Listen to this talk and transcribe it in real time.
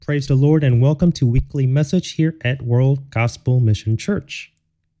Praise the Lord and welcome to weekly message here at World Gospel Mission Church.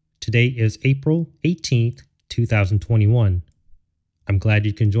 Today is April 18th, 2021. I'm glad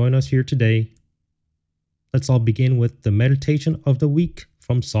you can join us here today. Let's all begin with the meditation of the week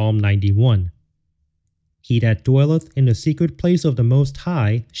from Psalm 91. He that dwelleth in the secret place of the Most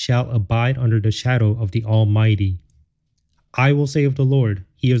High shall abide under the shadow of the Almighty. I will say of the Lord,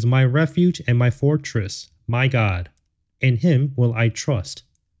 He is my refuge and my fortress, my God. In Him will I trust.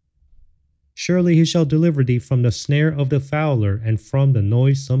 Surely He shall deliver thee from the snare of the fowler and from the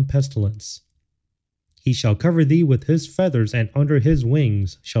noisome pestilence. He shall cover thee with His feathers, and under His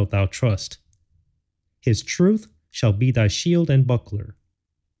wings shalt thou trust. His truth shall be thy shield and buckler.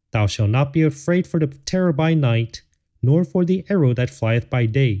 Thou shalt not be afraid for the terror by night, nor for the arrow that flieth by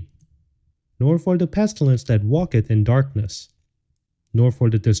day, nor for the pestilence that walketh in darkness, nor for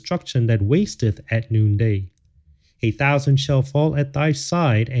the destruction that wasteth at noonday. 1,000 shall fall at thy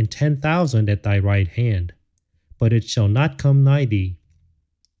side, and 10,000 at thy right hand, but it shall not come nigh thee.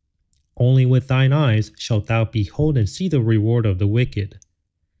 Only with thine eyes shalt thou behold and see the reward of the wicked.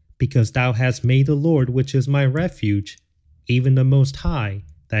 Because thou hast made the Lord, which is my refuge, even the Most High,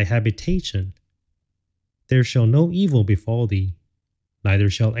 thy habitation. There shall no evil befall thee,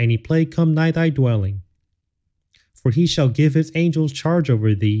 neither shall any plague come nigh thy dwelling. For He shall give His angels charge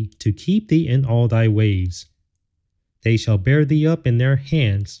over thee, to keep thee in all thy ways. They shall bear thee up in their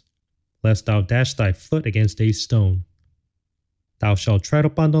hands, lest thou dash thy foot against a stone. Thou shalt tread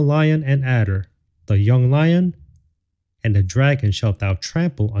upon the lion and adder, the young lion, and the dragon shalt thou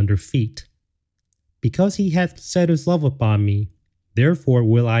trample under feet. Because he hath set his love upon me, therefore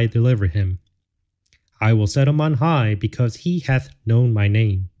will I deliver him. I will set him on high, because he hath known my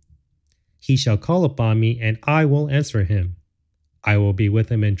name. He shall call upon me, and I will answer him. I will be with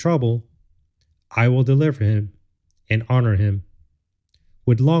him in trouble. I will deliver him and honor him.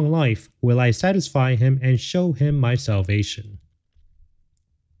 With long life will I satisfy him and show him my salvation.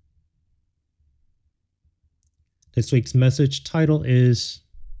 This week's message title is,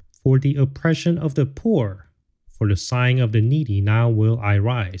 For the oppression of the poor, for the sighing of the needy, now will I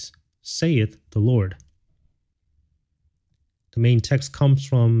rise, saith the Lord. The main text comes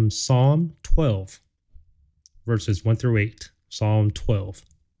from Psalm 12, verses 1 through 8. Psalm 12.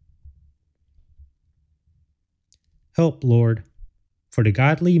 Help, Lord, for the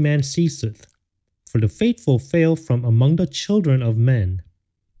godly man ceaseth, for the faithful fail from among the children of men.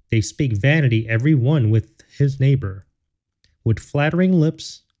 They speak vanity every one with his neighbor. With flattering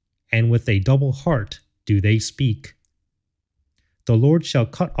lips and with a double heart do they speak. The Lord shall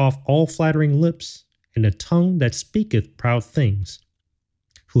cut off all flattering lips, and the tongue that speaketh proud things,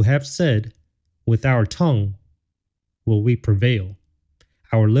 who have said, With our tongue will we prevail.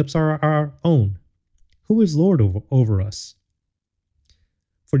 Our lips are our own. Who is Lord over us?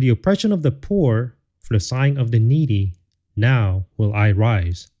 For the oppression of the poor, for the sighing of the needy, now will I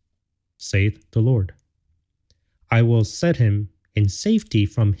rise, saith the Lord. I will set him in safety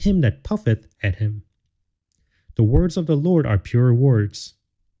from him that puffeth at him. The words of the Lord are pure words,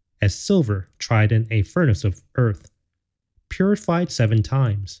 as silver tried in a furnace of earth, purified 7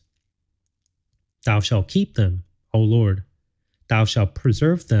 times. Thou shalt keep them, O Lord. Thou shalt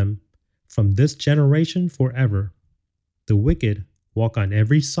preserve them from this generation forever. The wicked walk on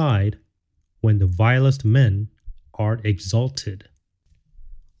every side, when the vilest men are exalted.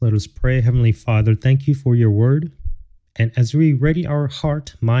 Let us pray. Heavenly Father, thank you for your word. And as we ready our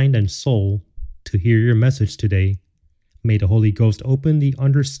heart, mind, and soul to hear your message today, may the Holy Ghost open the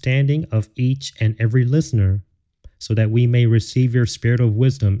understanding of each and every listener, so that we may receive your spirit of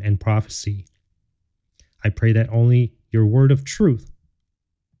wisdom and prophecy. I pray that only your word of truth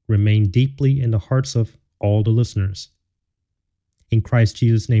remain deeply in the hearts of all the listeners. In Christ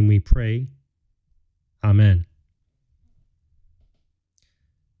Jesus' name we pray. Amen.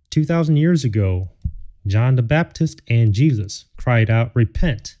 2,000 years ago, John the Baptist and Jesus cried out,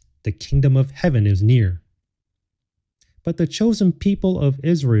 Repent, the kingdom of heaven is near. But the chosen people of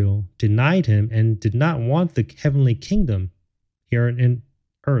Israel denied him and did not want the heavenly kingdom here in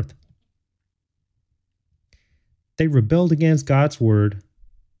earth. They rebelled against God's word,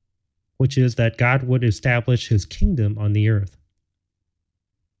 which is that God would establish his kingdom on the earth.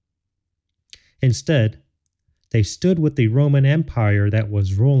 Instead, they stood with the Roman Empire that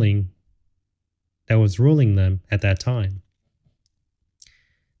was ruling them at that time.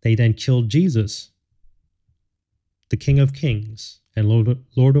 They then killed Jesus, the King of Kings and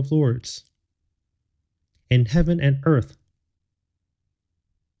Lord of Lords, in heaven and earth,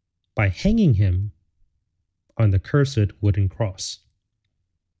 by hanging him on the cursed wooden cross.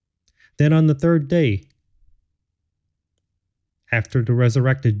 Then on the third day, after the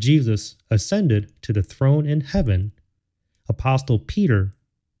resurrected Jesus ascended to the throne in heaven, Apostle Peter,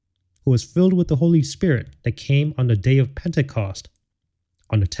 who was filled with the Holy Spirit that came on the day of Pentecost,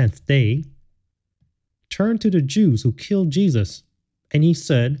 on the 10th day, turned to the Jews who killed Jesus, and he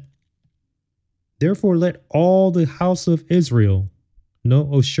said, "Therefore let all the house of Israel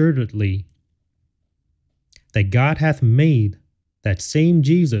know assuredly that God hath made that same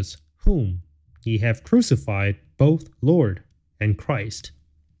Jesus whom ye have crucified both Lord and Christ."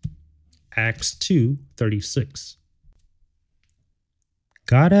 Acts 2:36.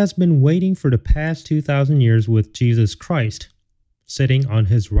 God has been waiting for the past 2,000 years with Jesus Christ sitting on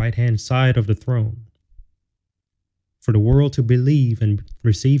his right-hand side of the throne for the world to believe and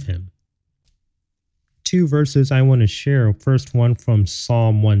receive him. Two verses I want to share. First one from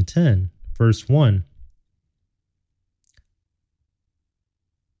Psalm 110, verse 1.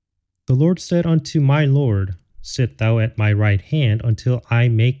 The Lord said unto my Lord, "Sit thou at my right hand until I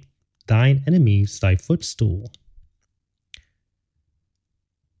make thine enemies thy footstool."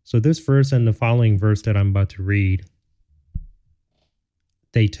 So this verse and the following verse that I'm about to read,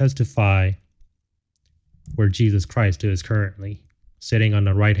 they testify where Jesus Christ is currently, sitting on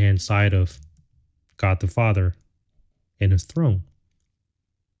the right-hand side of God the Father in his throne.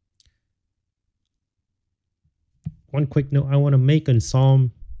 One quick note I want to make in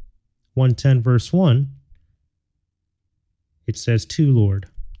Psalm 110 verse 1, it says to Lord.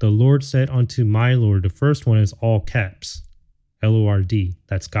 The Lord said unto my Lord. The first one is all caps, Lord,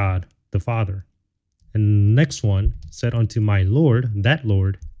 that's God the Father. And the next one said unto my Lord, that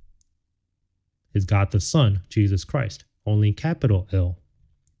Lord is God the Son, Jesus Christ, only capital L.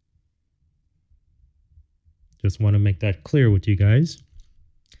 Just want to make that clear with you guys.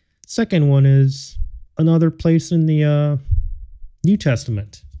 Second one is another place in the New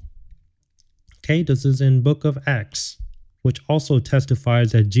Testament. Okay, this is in Book of Acts, which also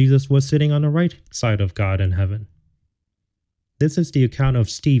testifies that Jesus was sitting on the right side of God in heaven. This is the account of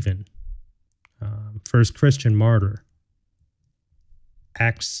Stephen, first Christian martyr.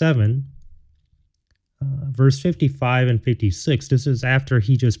 Acts 7, verse 55 and 56. This is after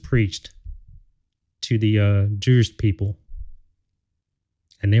he just preached to the Jewish people.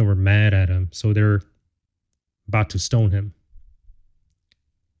 And they were mad at him, so they're about to stone him.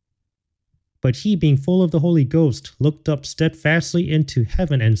 But he, being full of the Holy Ghost, looked up steadfastly into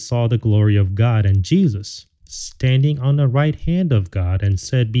heaven and saw the glory of God and Jesus standing on the right hand of God, and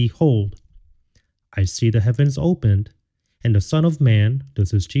said, Behold, I see the heavens opened, and the Son of Man,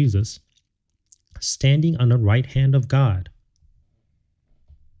 this is Jesus, standing on the right hand of God.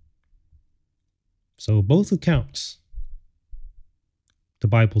 So both accounts, the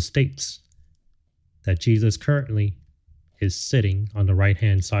Bible states that Jesus currently is sitting on the right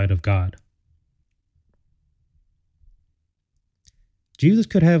hand side of God. Jesus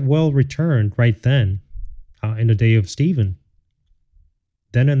could have well returned right then in the day of Stephen,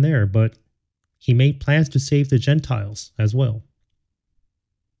 then and there, but he made plans to save the Gentiles as well.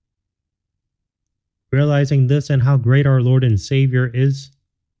 Realizing this and how great our Lord and Savior is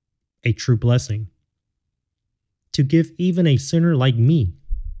a true blessing, to give even a sinner like me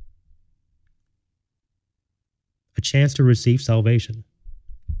a chance to receive salvation.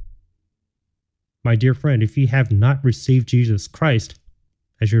 My dear friend, if you have not received Jesus Christ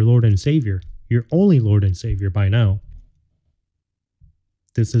as your Lord and Savior, your only Lord and Savior by now,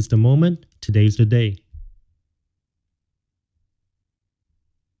 this is the moment, today's the day.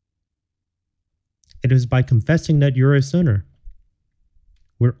 It is by confessing that you're a sinner.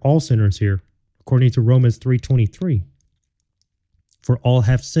 We're all sinners here, according to Romans 3:23. For all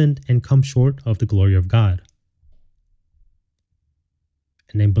have sinned and come short of the glory of God.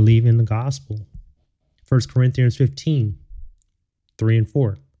 And then believe in the gospel. 1 Corinthians 15:3 and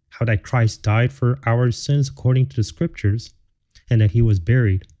 4. How that Christ died for our sins according to the scriptures, and that he was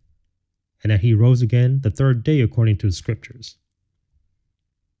buried, and that he rose again the third day according to the scriptures.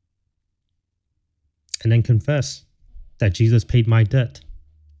 And then confess that Jesus paid my debt,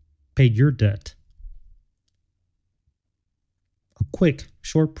 paid your debt. A quick,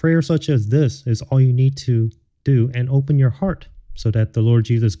 short prayer such as this is all you need to do, and open your heart so that the Lord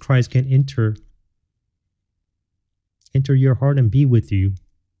Jesus Christ can enter your heart and be with you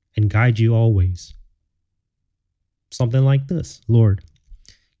and guide you always. Something like this: Lord,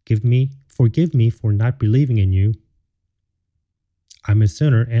 forgive me for not believing in you. I'm a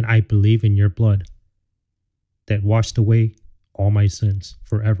sinner and I believe in your blood that washed away all my sins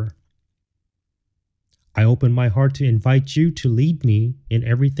forever. I open my heart to invite you to lead me in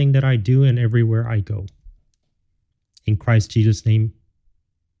everything that I do and everywhere I go. In Christ Jesus' name,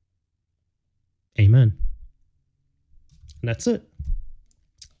 amen. And that's it.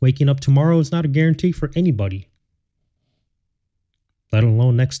 Waking up tomorrow is not a guarantee for anybody, let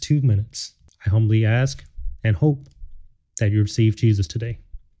alone next 2 minutes. I humbly ask and hope that you receive Jesus today.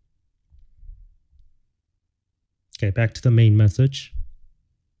 Okay, back to the main message.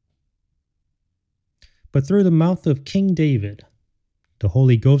 But through the mouth of King David, the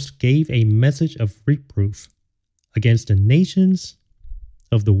Holy Ghost gave a message of reproof against the nations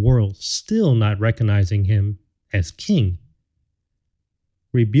of the world still not recognizing him as king,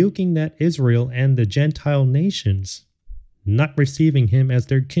 rebuking that Israel and the Gentile nations not receiving him as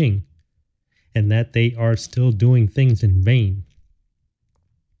their king, and that they are still doing things in vain.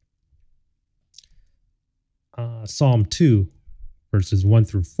 Psalm 2, verses 1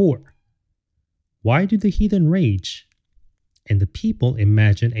 through 4. Why do the heathen rage, and the people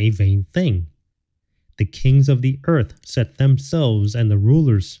imagine a vain thing? The kings of the earth set themselves, and the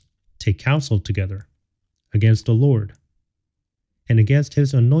rulers take counsel together against the Lord and against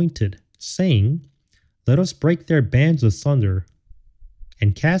his anointed, saying, let us break their bands asunder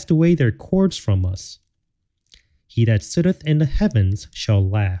and cast away their cords from us. He that sitteth in the heavens shall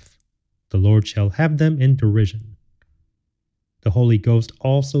laugh. The Lord shall have them in derision. The Holy Ghost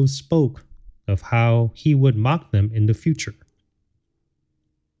also spoke of how he would mock them in the future,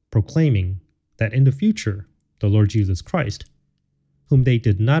 proclaiming that in the future, the Lord Jesus Christ, whom they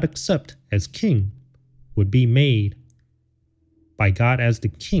did not accept as king, would be made by God as the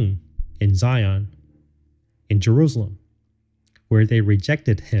king in Zion, in Jerusalem, where they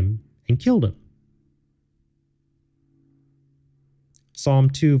rejected him and killed him. Psalm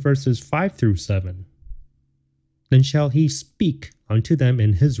 2, verses 5 through 7. Then shall he speak unto them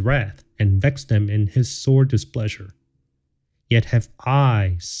in his wrath, and vex them in his sore displeasure. Yet have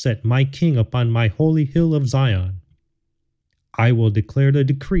I set my king upon my holy hill of Zion. I will declare the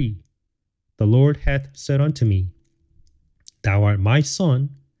decree. The Lord hath said unto me, Thou art my son,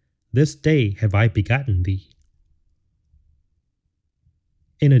 this day have I begotten thee.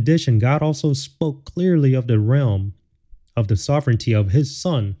 In addition, God also spoke clearly of the realm of the sovereignty of his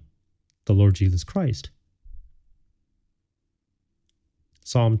Son, the Lord Jesus Christ.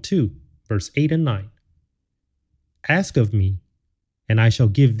 Psalm 2, verse 8 and 9. Ask of me, and I shall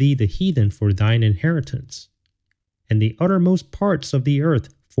give thee the heathen for thine inheritance, and the uttermost parts of the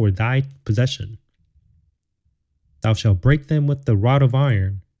earth for thy possession. Thou shalt break them with the rod of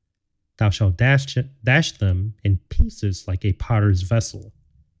iron. Thou shalt dash them in pieces like a potter's vessel.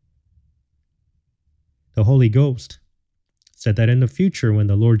 The Holy Ghost said that in the future, when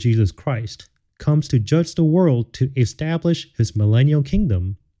the Lord Jesus Christ comes to judge the world to establish his millennial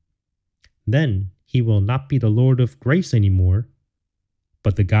kingdom, then he will not be the Lord of grace anymore,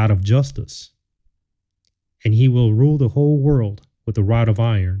 but the God of justice. And he will rule the whole world with a rod of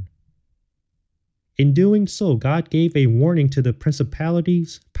iron. In doing so, God gave a warning to the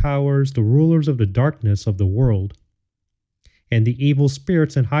principalities, powers, the rulers of the darkness of the world, and the evil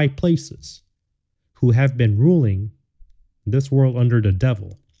spirits in high places, who have been ruling this world under the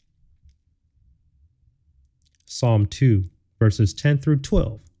devil. Psalm 2, verses 10 through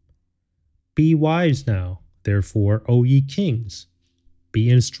 12. Be wise now, therefore, O ye kings. Be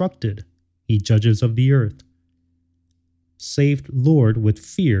instructed, ye judges of the earth. Save Lord with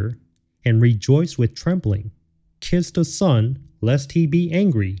fear, and rejoice with trembling. Kiss the Son, lest he be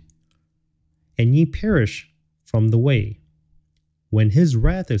angry, and ye perish from the way, when his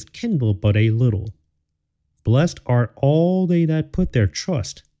wrath is kindled but a little. Blessed are all they that put their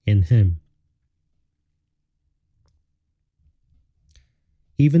trust in him.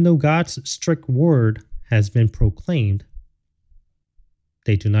 Even though God's strict word has been proclaimed,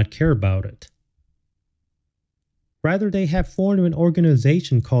 they do not care about it. Rather, they have formed an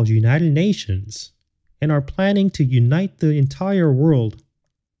organization called United Nations and are planning to unite the entire world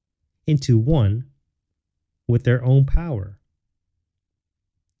into one with their own power.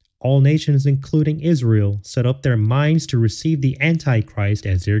 All nations, including Israel, set up their minds to receive the Antichrist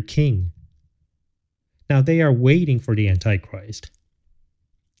as their king. Now they are waiting for the Antichrist,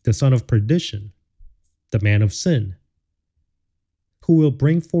 the son of perdition, the man of sin, who will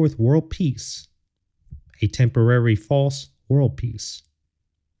bring forth world peace, a temporary false world peace.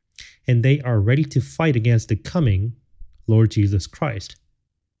 And they are ready to fight against the coming Lord Jesus Christ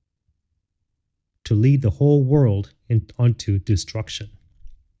to lead the whole world unto destruction.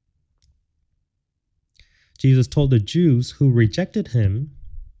 Jesus told the Jews who rejected him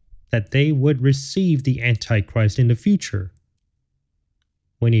that they would receive the Antichrist in the future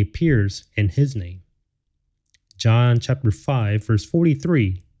when he appears in his name. John chapter 5, verse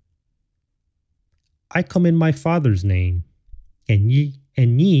 43. I come in my Father's name, and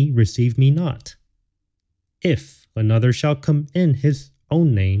ye receive me not. If another shall come in his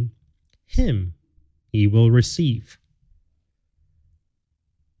own name, him ye will receive.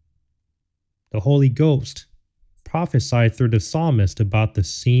 The Holy Ghost prophesied through the psalmist about the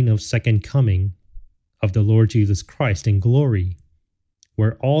scene of second coming of the Lord Jesus Christ in glory,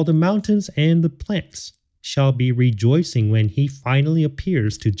 where all the mountains and the plants shall be rejoicing when he finally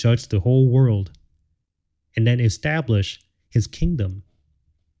appears to judge the whole world and then establish his kingdom.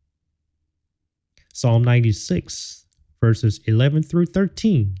 Psalm 96, verses 11 through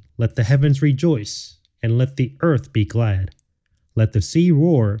 13. Let the heavens rejoice, and let the earth be glad. Let the sea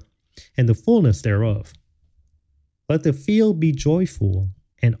roar, and the fullness thereof. Let the field be joyful,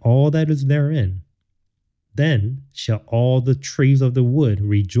 and all that is therein. Then shall all the trees of the wood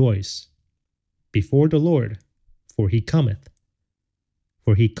rejoice before the Lord, for he cometh.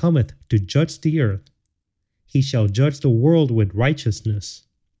 For he cometh to judge the earth. He shall judge the world with righteousness,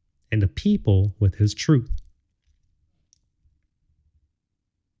 and the people with his truth.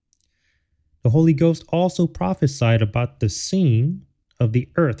 The Holy Ghost also prophesied about the scene of the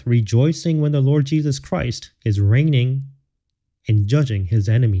earth rejoicing when the Lord Jesus Christ is reigning and judging his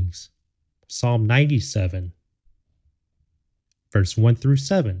enemies. Psalm 97, verse 1 through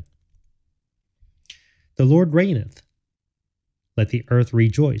 7. The Lord reigneth. Let the earth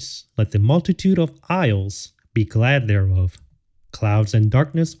rejoice. Let the multitude of isles be glad thereof. Clouds and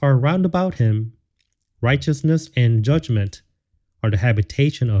darkness are round about him. Righteousness and judgment are the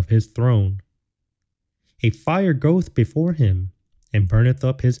habitation of his throne. A fire goeth before him, and burneth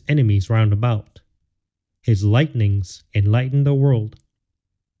up his enemies round about. His lightnings enlighten the world.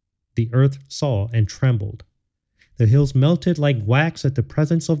 The earth saw and trembled. The hills melted like wax at the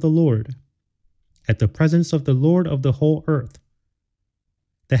presence of the Lord, at the presence of the Lord of the whole earth.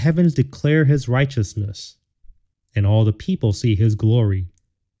 The heavens declare his righteousness, and all the people see his glory.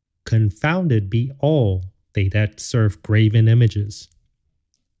 Confounded be all they that serve graven images,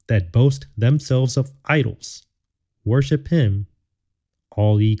 that boast themselves of idols. Worship him,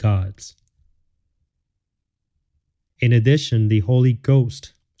 all ye gods. In addition, the Holy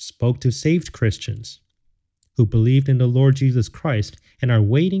Ghost spoke to saved Christians who believed in the Lord Jesus Christ and are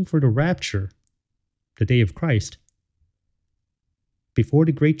waiting for the rapture, the day of Christ, before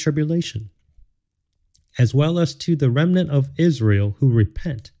the Great Tribulation, as well as to the remnant of Israel who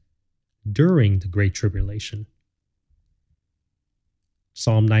repent during the Great Tribulation.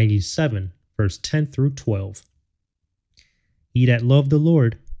 Psalm 97, verse 10 through 12. Ye that love the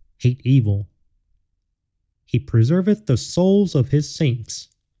Lord hate evil. He preserveth the souls of his saints.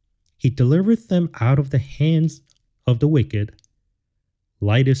 He delivereth them out of the hands of the wicked.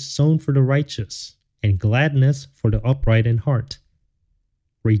 Light is sown for the righteous, and gladness for the upright in heart.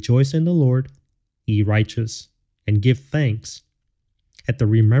 Rejoice in the Lord, ye righteous, and give thanks at the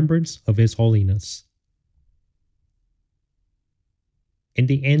remembrance of his holiness. In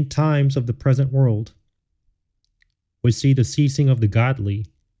the end times of the present world, we see the ceasing of the godly,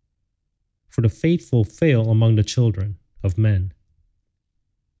 for the faithful fail among the children of men.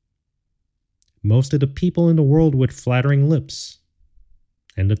 Most of the people in the world with flattering lips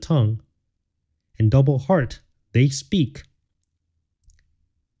and a tongue and double heart, they speak,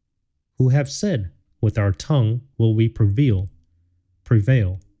 who have said, with our tongue will we prevail.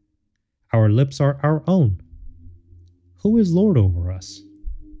 Our lips are our own. Who is Lord over us?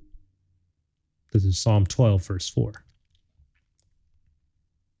 This is Psalm 12, verse 4.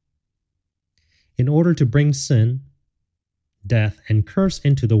 In order to bring sin, death, and curse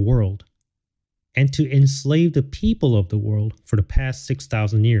into the world, and to enslave the people of the world for the past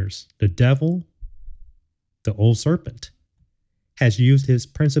 6,000 years, the devil, the old serpent, has used his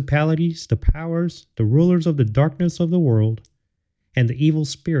principalities, the powers, the rulers of the darkness of the world, and the evil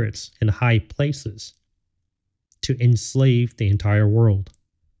spirits in high places to enslave the entire world.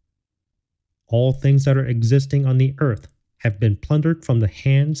 All things that are existing on the earth have been plundered from the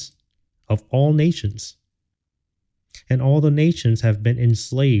hands of all nations, and all the nations have been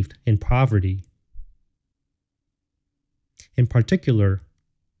enslaved in poverty. In particular,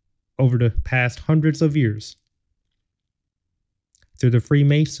 over the past hundreds of years, through the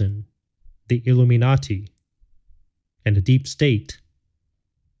Freemason, the Illuminati, and the deep state,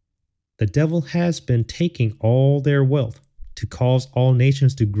 the devil has been taking all their wealth to cause all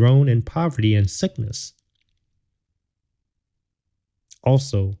nations to groan in poverty and sickness.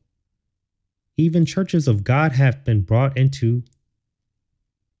 Also, even churches of God have been brought into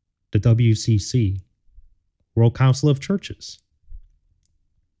the WCC, World Council of Churches,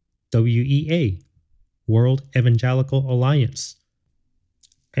 WEA, World Evangelical Alliance,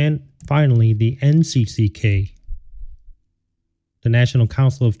 and finally the NCCK, the National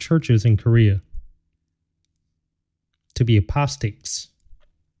Council of Churches in Korea. to be apostates.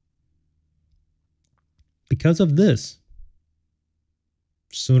 Because of this,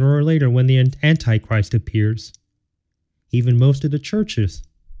 sooner or later, when the Antichrist appears, even most of the churches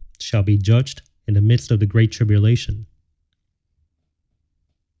shall be judged in the midst of the Great Tribulation.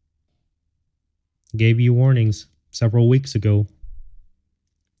 Gave you warnings several weeks ago.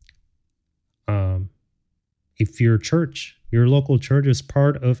 If your church, your local church, is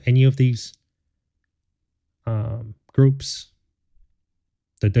part of any of these groups,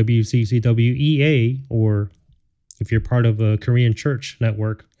 the WCCWEA, or if you're part of a Korean church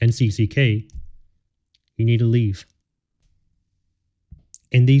network, NCCK, you need to leave.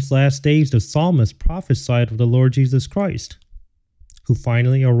 In these last days, the psalmist prophesied of the Lord Jesus Christ, who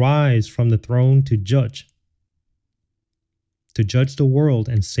finally arrives from the throne to judge the world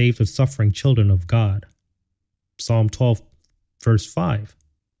and save the suffering children of God. Psalm 12, verse 5.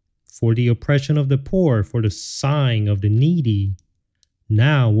 For the oppression of the poor, for the sighing of the needy,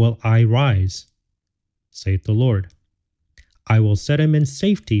 now will I rise, saith the Lord. I will set him in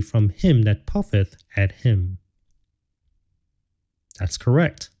safety from him that puffeth at him. That's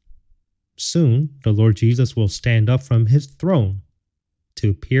correct. Soon the Lord Jesus will stand up from his throne to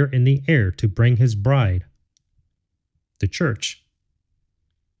appear in the air to bring his bride, the church,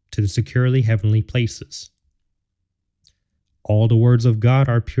 to the securely heavenly places. All the words of God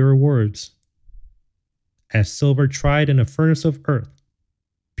are pure words, as silver tried in a furnace of earth,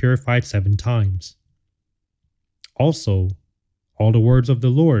 purified 7 times. Also, all the words of the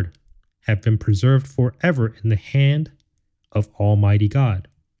Lord have been preserved forever in the hand of Almighty God.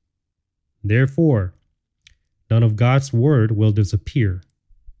 Therefore, none of God's word will disappear.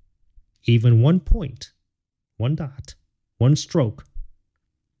 Even one point, one dot, one stroke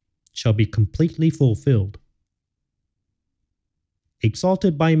shall be completely fulfilled.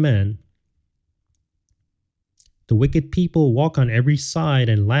 Exalted by men, the wicked people walk on every side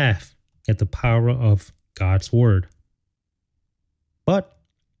and laugh at the power of God's word. But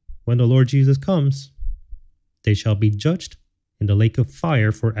when the Lord Jesus comes, they shall be judged in the lake of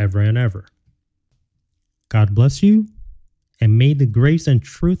fire forever and ever. God bless you, and may the grace and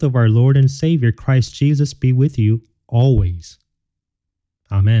truth of our Lord and Savior Christ Jesus be with you always.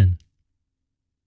 Amen.